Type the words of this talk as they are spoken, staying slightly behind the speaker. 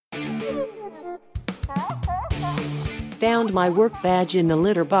Found my work badge in the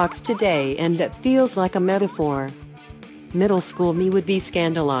litter box today, and that feels like a metaphor. Middle school me would be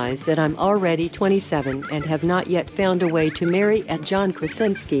scandalized that I'm already 27 and have not yet found a way to marry at John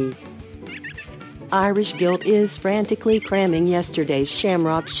Krasinski. Irish guilt is frantically cramming yesterday's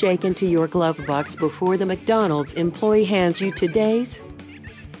Shamrock Shake into your glove box before the McDonald's employee hands you today's.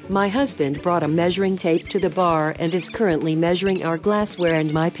 My husband brought a measuring tape to the bar and is currently measuring our glassware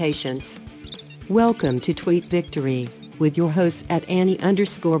and my patience. Welcome to Tweet Victory, with your hosts at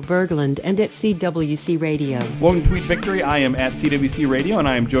Annie_Berglund and at CWC Radio. Welcome to Tweet Victory. I am at CWC Radio, and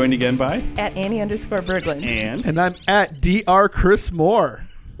I am joined again by... At Annie_Berglund. And I'm at Dr. Chris Moore.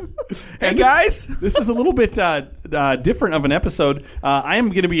 Hey, guys! This is a little bit different of an episode. I am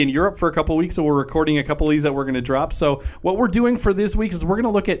going to be in Europe for a couple of weeks, so we're recording a couple of these that we're going to drop. So what we're doing for this week is we're going to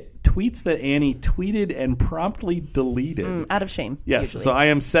look at tweets that Annie tweeted and promptly deleted. Out of shame. Yes, usually. so I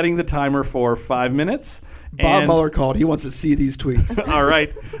am setting the timer for 5 minutes. Bob Mueller called. He wants to see these tweets. All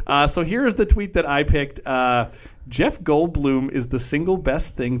right. So here's the tweet that I picked. Jeff Goldblum is the single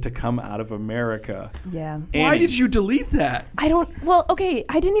best thing to come out of America. Yeah. Annie. Why did you delete that? I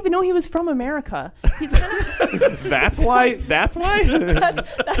didn't even know he was from America. He's kind of... That's why? That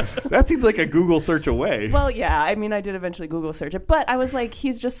seems like a Google search away. Well, yeah. I mean, I did eventually Google search it, but I was like,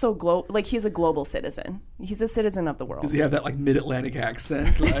 he's just so he's a global citizen. He's a citizen of the world. Does he have that like mid-Atlantic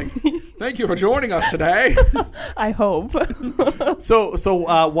accent? Like, thank you for joining us today. I hope. So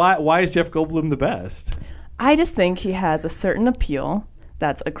why is Jeff Goldblum the best? I just think he has a certain appeal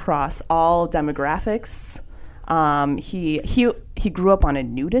that's across all demographics. He grew up on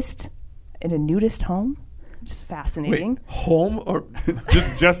in a nudist home, which is fascinating. Wait, home or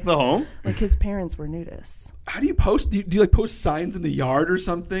just the home? Like his parents were nudists. How do you post? Do you like post signs in the yard or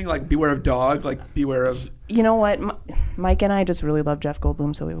something? Like beware of dog. Like beware of. You know what? Mike and I just really love Jeff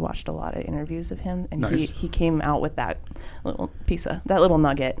Goldblum, so we've watched a lot of interviews of him, and nice. he came out with that little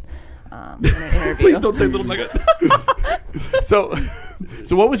nugget. In an interview. Please don't say little nugget. So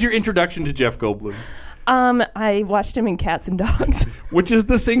what was your introduction to Jeff Goldblum? I watched him in Cats and Dogs. Which is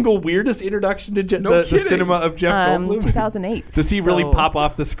the single weirdest introduction to the cinema of Jeff Goldblum? 2008. Does he really pop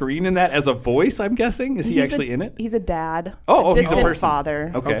off the screen in that as a voice, I'm guessing? Is he actually in it? He's a dad. Oh, a he's a distant person.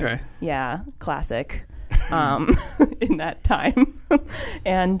 father. Okay. Yeah, classic. In that time.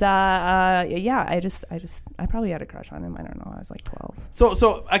 And I probably had a crush on him. I don't know. I was like 12.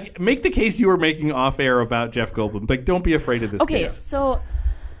 So make the case you were making off air about Jeff Goldblum. Like, don't be afraid of this Okay, case. so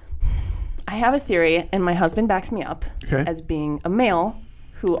I have a theory, and my husband backs me up as being a male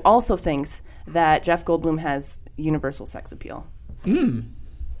who also thinks that Jeff Goldblum has universal sex appeal.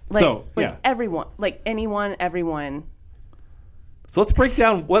 Everyone, like anyone, everyone. So let's break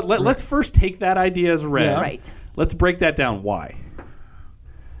down let's first take that idea as read. Yeah. Right. Let's break that down. Why?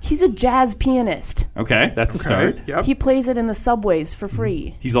 He's a jazz pianist. Okay, that's a start. Yep. He plays it in the subways for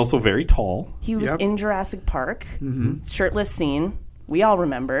free. He's also very tall. He was Yep. in Jurassic Park. Shirtless scene. We all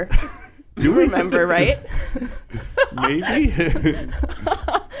remember. Do we remember, right? Maybe.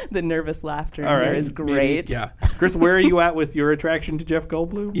 The nervous laughter All in here right. is great. Yeah. Chris, where are you at with your attraction to Jeff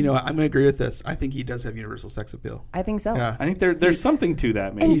Goldblum? You know, I'm going to agree with this. I think he does have universal sex appeal. I think so. Yeah. I think there's something to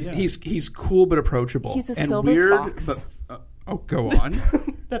that. Maybe He's cool but approachable. He's a and silver weird, fox. But, go on.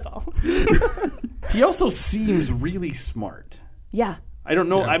 That's all. He also seems really smart. Yeah. I don't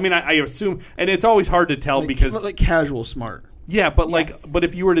know. Yeah. I mean, I assume, and it's always hard to tell because like casual smart. yeah, but Yes. but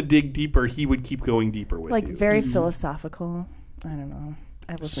if you were to dig deeper, he would keep going deeper with Like you. very philosophical. I don't know.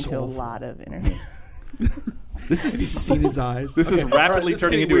 I've listened to a Soulful. lot of interviews. This Have you is seen his eyes? this is Okay. rapidly All right, this is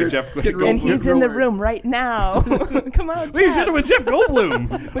turning getting into weird. a Jeff It's getting real Goldblum. And he's real in the weird. room right now. Come on, Ladies and Jeff. gentlemen, Jeff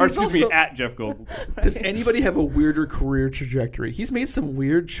Goldblum. Or he's excuse me, also- at Jeff Goldblum. Does anybody have a weirder career trajectory? He's made some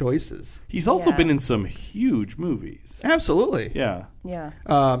weird choices. He's also Yeah. been in some huge movies. Absolutely. Yeah. Yeah.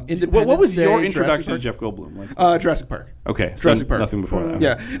 Independence What was Day, your introduction to Jurassic Jeff Goldblum? Like, Park? Jurassic Park. okay, so Jurassic Park. nothing before that.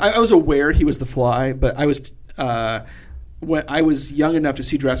 Yeah, I was aware he was the Fly, but I was when I was young enough to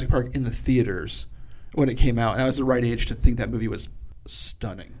see Jurassic Park in the theaters when it came out, and I was the right age to think that movie was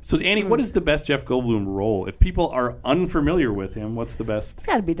stunning. So Annie, what is the best Jeff Goldblum role? If people are unfamiliar with him, what's the best? It's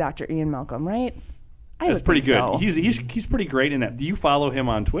got to be Dr. Ian Malcolm, right? That's pretty good. So. He's pretty great in that. Do you follow him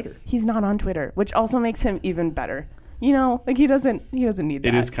on Twitter? He's not on Twitter, which also makes him even better. You know, like he doesn't need that.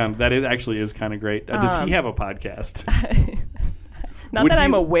 It is kind of actually is kind of great. Does he have a podcast? Not Would that he-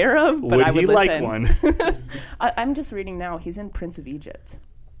 I'm aware of, but would I would he listen. like one? I'm just reading now. He's in Prince of Egypt.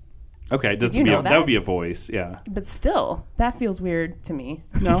 Okay, just Did to you be know that would that? be a voice, yeah. But still, that feels weird to me.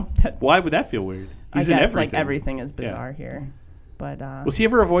 No, why would that feel weird? He's I in guess everything. like everything is bizarre here. But Was he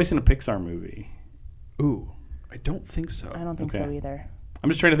ever a voice in a Pixar movie? Ooh, I don't think so. I don't think so either. I'm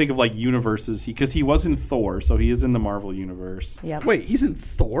just trying to think of like universes because he was in Thor, so he is in the Marvel universe. Yep. Wait, he's in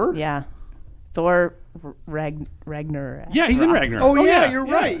Thor? Yeah. Thor Ragnarok. Yeah, he's in Ragnarok. Oh, yeah, you're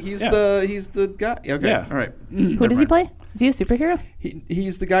right. He's Yeah. the guy. Okay, Yeah. all right. Who does he play? Is he a superhero?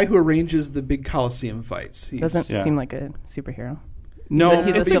 He's the guy who arranges the big Coliseum fights. Doesn't Yeah. seem like a superhero. No,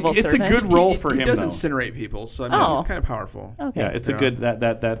 He's a civil it's a servant. good role for he him. does though. incinerate people, so I mean, he's kind of powerful. Okay. Yeah, it's a good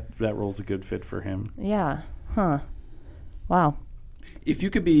that role's a good fit for him. Yeah. Huh. Wow. If you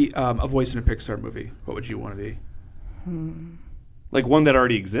could be a voice in a Pixar movie, what would you want to be? Like one that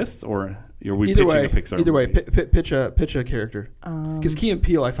already exists, or are we Either pitching way, a Pixar either way, movie? pitch a character. Because Key and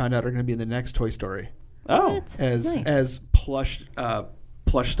Peele, I found out, are going to be in the next Toy Story Oh, as plush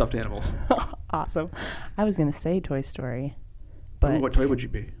stuffed animals. Awesome. I was gonna say Toy Story, but What toy would you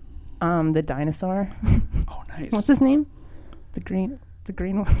be? the dinosaur. Oh, nice. What's his name? The green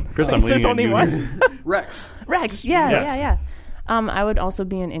one. Chris, I'm There's leaning on only you. one. Rex. Rex. Yeah. I would also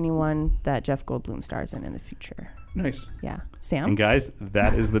be in anyone that Jeff Goldblum stars in the future. Nice. Yeah. Sam. And guys,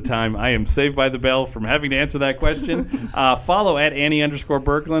 that is the time I am saved by the bell from having to answer that question. Follow at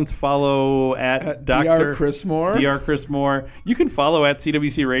Annie_Berglund. Follow at Dr. Dr. Chris Moore. Dr. Chris Moore. You can follow at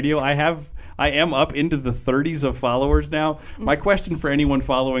CWC Radio. I am up into the 30s of followers now. My question for anyone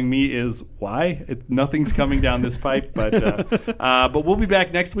following me is why? Nothing's coming down this pipe, but we'll be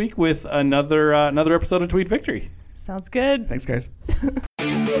back next week with another episode of Tweet Victory. Sounds good. Thanks, guys.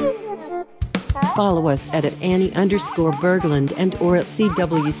 Follow us at Annie_Berglund and or at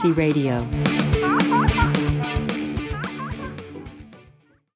CWC Radio.